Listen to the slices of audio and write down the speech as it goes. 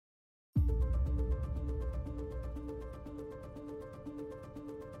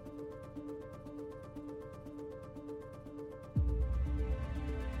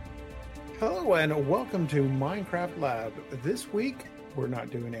Hello and welcome to Minecraft Lab. This week, we're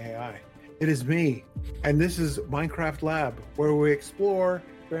not doing AI. It is me, and this is Minecraft Lab, where we explore,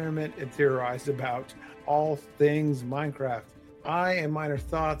 experiment, and theorize about all things Minecraft. I am Minor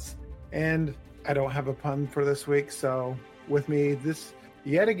Thoughts, and I don't have a pun for this week, so with me this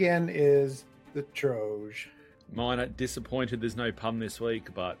yet again is the Troge. Minor, disappointed there's no pun this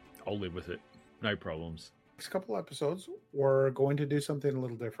week, but I'll live with it. No problems. Next couple episodes, we're going to do something a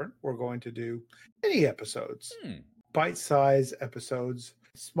little different. We're going to do mini episodes, bite-sized episodes,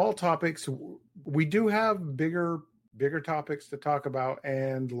 small topics. We do have bigger topics to talk about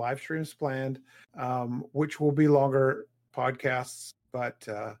and live streams planned, which will be longer podcasts. But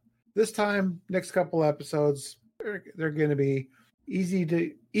this time, next couple episodes, they're going to be easy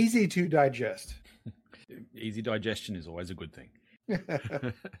to digest. Easy digestion is always a good thing.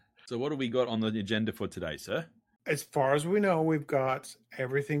 So what do we got on the agenda for today, sir? As far as we know, we've got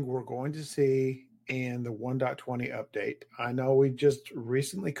everything we're going to see in the 1.20 update. I know we just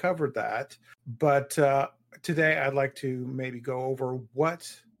recently covered that, but today I'd like to maybe go over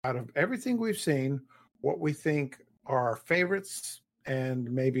what, out of everything we've seen, what we think are our favorites and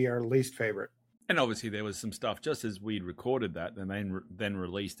maybe our least favorite. And obviously there was some stuff, just as we'd recorded that, and then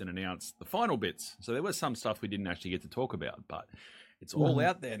released and announced the final bits. So there was some stuff we didn't actually get to talk about, but it's all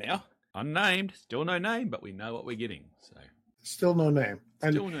out there now. Unnamed, still no name, but we know what we're getting. So still no name.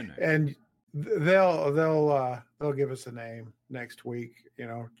 Still no name. And they'll give us a name next week. You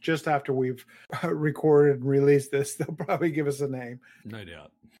know, just after we've recorded and released this, they'll probably give us a name. No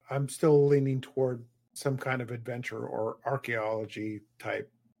doubt. I'm still leaning toward some kind of adventure or archaeology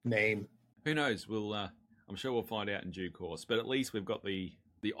type name. Who knows? I'm sure we'll find out in due course. But at least we've got the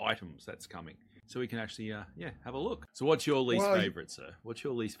items that's coming, so we can actually have a look. So what's your least favorite, sir? What's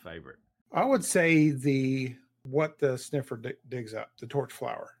your least favorite? I would say what the sniffer digs up, the torch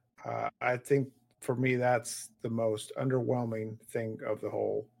flower. I think for me that's the most underwhelming thing of the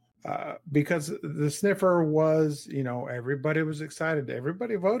whole, because the sniffer was, everybody was excited,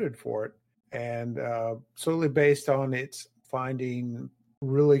 everybody voted for it, and solely based on its finding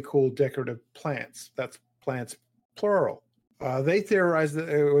really cool decorative plants. That's plants plural. They theorized that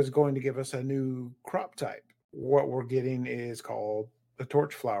it was going to give us a new crop type. What we're getting is called the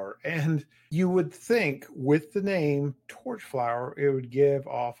torch flower. And you would think with the name torch flower, it would give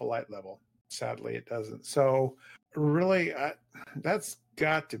off a light level. Sadly, it doesn't. So really, that's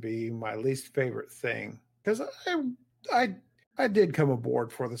got to be my least favorite thing, because I did come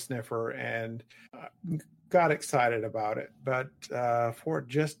aboard for the sniffer and got excited about it. But for it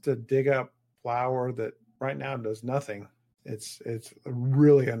just to dig up flower that right now does nothing, it's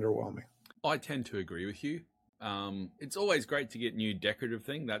really underwhelming. I tend to agree with you. It's always great to get new decorative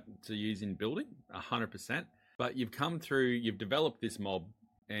thing that to use in building, 100%. But you've developed this mob,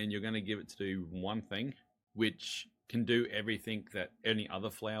 and you're going to give it to do one thing, which can do everything that any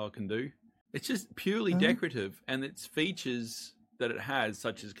other flower can do. It's just purely decorative, and its features that it has,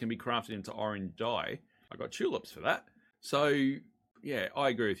 such as can be crafted into orange dye. I got tulips for that. So, yeah, I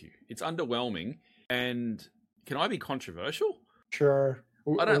agree with you. It's underwhelming, and can I be controversial? Sure.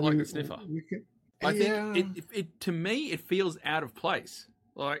 I don't like the sniffer. I think it to me, it feels out of place.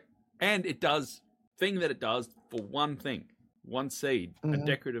 And it does thing that it does for one thing, one seed, a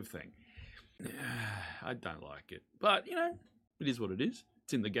decorative thing. I don't like it. But, it is what it is.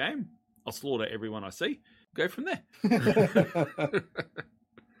 It's in the game. I'll slaughter everyone I see. Go from there.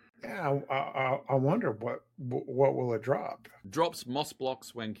 Yeah, I wonder what will it drop? Drops moss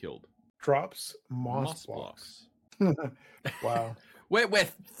blocks when killed. Drops moss blocks. Wow. We're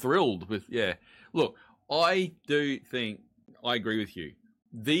thrilled with, Look, I do think, I agree with you.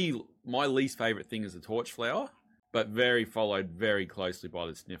 My least favourite thing is the torch flower, but followed very closely by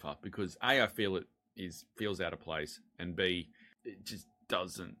the sniffer, because A, I feel it feels out of place, and B, it just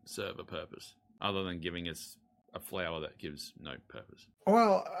doesn't serve a purpose other than giving us a flower that gives no purpose.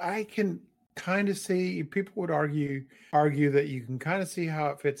 Well, I can kind of see, people would argue that you can kind of see how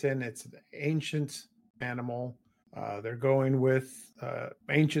it fits in. It's an ancient animal. They're going with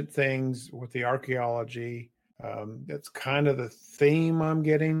ancient things with the archaeology. That's kind of the theme I'm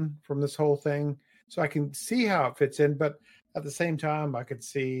getting from this whole thing. So I can see how it fits in, but at the same time, I could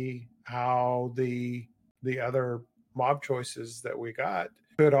see how the other mob choices that we got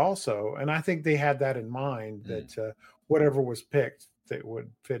could also. And I think they had that in mind, that whatever was picked, that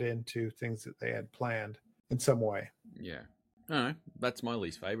would fit into things that they had planned in some way. Yeah. No, that's my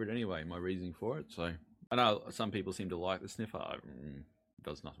least favorite anyway, my reasoning for it. So I know some people seem to like the sniffer. It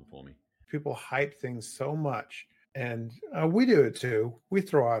does nothing for me. People hype things so much, and we do it too. We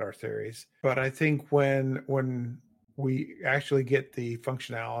throw out our theories, but I think when we actually get the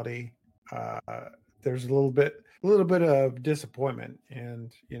functionality there's a little bit of disappointment,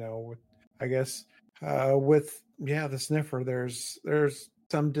 and I guess with the sniffer, there's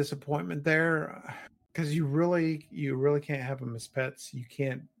some disappointment there because you really can't have them as pets. You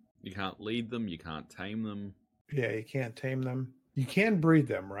can't lead them, you can't tame them. Yeah, you can't tame them. You can breed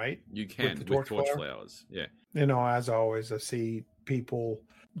them, right? You can with torch flowers. Yeah. As always, I see people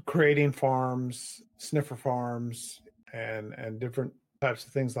creating farms, sniffer farms, and different types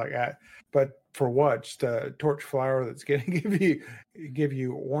of things like that. But for what? Just a torch flower that's going to give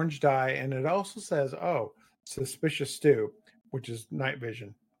you orange dye, and it also says, "Oh, suspicious stew," which is night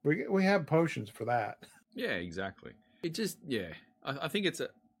vision. We have potions for that. Yeah, exactly. It just I think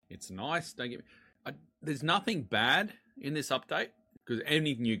it's nice. Don't get me. There's nothing bad in this update because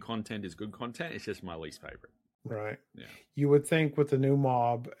any new content is good content. It's just my least favorite. Right. Yeah. You would think with the new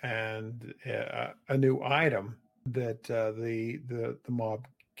mob and a new item that the mob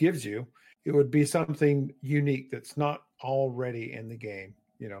gives you, it would be something unique that's not already in the game.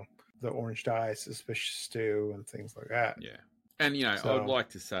 The orange dye, suspicious stew, and things like that. Yeah. And I would like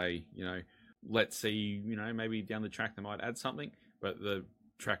to say, let's see, maybe down the track they might add something, but the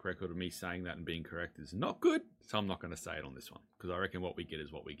track record of me saying that and being correct is not good, so I'm not going to say it on this one because I reckon what we get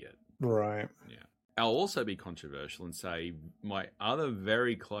is what we get. Right. Yeah. I'll also be controversial and say my other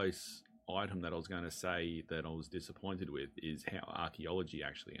very close item that I was going to say that I was disappointed with is how archaeology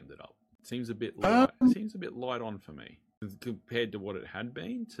actually ended up. It seems a bit light on for me compared to what it had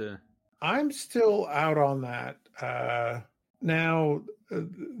been. I'm still out on that. Now,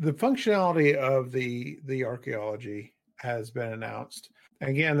 the functionality of the archaeology has been announced.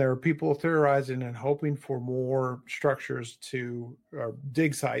 Again, there are people theorizing and hoping for more structures to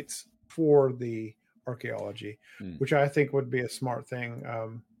dig sites for the archaeology, which I think would be a smart thing.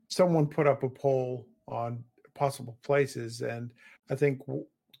 Someone put up a poll on possible places, and I think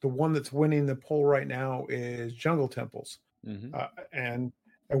the one that's winning the poll right now is jungle temples. Mm-hmm. And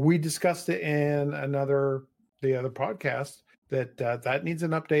we discussed it in the other podcast that needs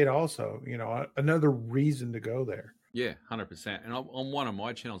an update also, another reason to go there. Yeah, 100%. And on one of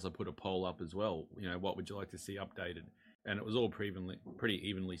my channels, I put a poll up as well. What would you like to see updated? And it was all pretty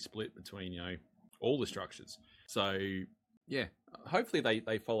evenly split between, all the structures. So, yeah, hopefully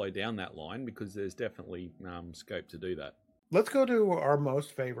they follow down that line because there's definitely scope to do that. Let's go to our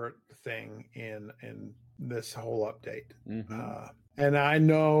most favorite thing in this whole update. Mm-hmm. And I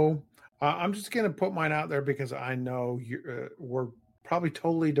know I'm just going to put mine out there because I know we're probably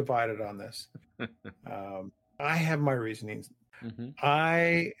totally divided on this. I have my reasonings. Mm-hmm.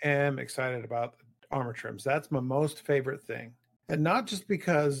 I am excited about the armor trims. That's my most favorite thing. And not just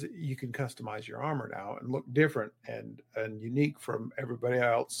because you can customize your armor now and look different and unique from everybody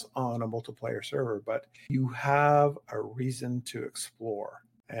else on a multiplayer server, but you have a reason to explore.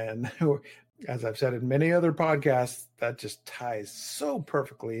 And as I've said in many other podcasts, that just ties so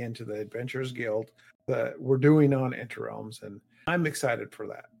perfectly into the Adventurers Guild that we're doing on Interrealms. And I'm excited for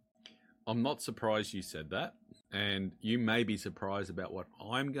that. I'm not surprised you said that. And you may be surprised about what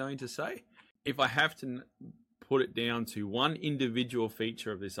I'm going to say. If I have to put it down to one individual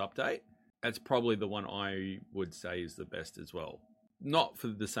feature of this update, that's probably the one I would say is the best as well. Not for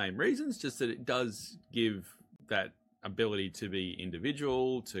the same reasons, just that it does give that ability to be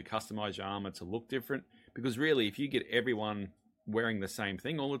individual, to customize your armor, to look different. Because really, if you get everyone wearing the same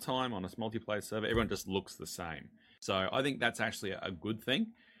thing all the time on a multiplayer server, everyone just looks the same. So I think that's actually a good thing.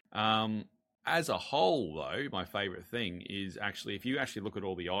 As a whole, though, my favorite thing is actually, if you actually look at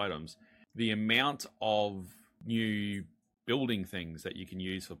all the items, the amount of new building things that you can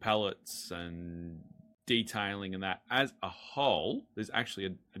use for pallets and detailing and that, as a whole, there's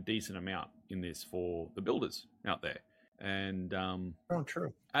actually a decent amount in this for the builders out there. And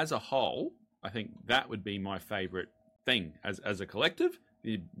true. As a whole, I think that would be my favorite thing as a collective,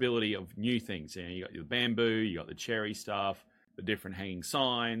 the ability of new things. You got your bamboo, you got the cherry stuff, the different hanging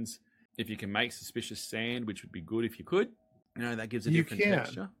signs. If you can make suspicious sand, which would be good if you could, that gives a different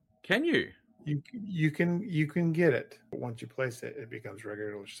texture. Can you? You can get it. But once you place it, it becomes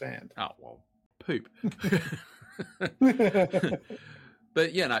regular sand. Oh, well, poop.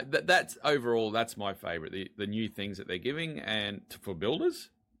 But that's overall, that's my favorite. The new things that they're giving and for builders.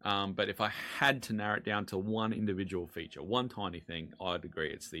 But if I had to narrow it down to one individual feature, one tiny thing, I'd agree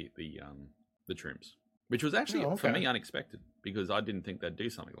it's the trims, which was actually for me unexpected because I didn't think they'd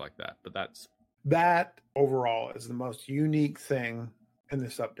do something like that. But that overall is the most unique thing in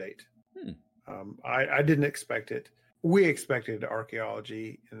this update. I didn't expect it. We expected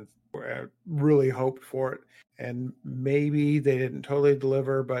archaeology and really hoped for it. And maybe they didn't totally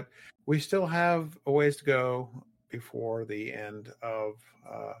deliver, but we still have a ways to go before the end of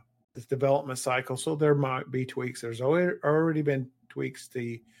this development cycle, so there might be tweaks. There's already been tweaks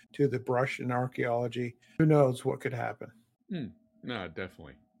to the brush in archaeology. Who knows what could happen? No,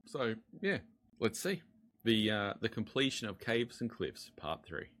 definitely. So yeah, let's see the completion of Caves and Cliffs Part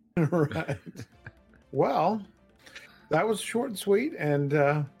 3. Right. Well, that was short and sweet. And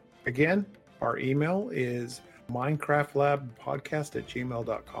again, our email is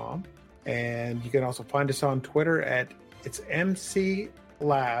minecraftlabpodcast@gmail.com. And you can also find us on Twitter at it's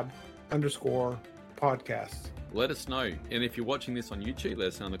mclab_podcast. Let us know. And if you're watching this on YouTube, let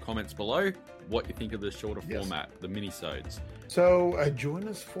us know in the comments below what you think of the shorter format, the mini-sodes. So join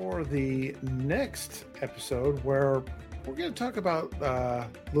us for the next episode where we're going to talk about a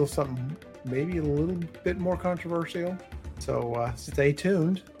little something maybe a little bit more controversial. So stay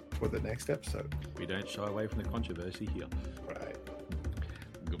tuned for the next episode. We don't shy away from the controversy here. Right.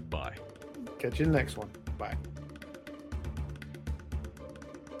 Goodbye. Catch you in the next one. Bye.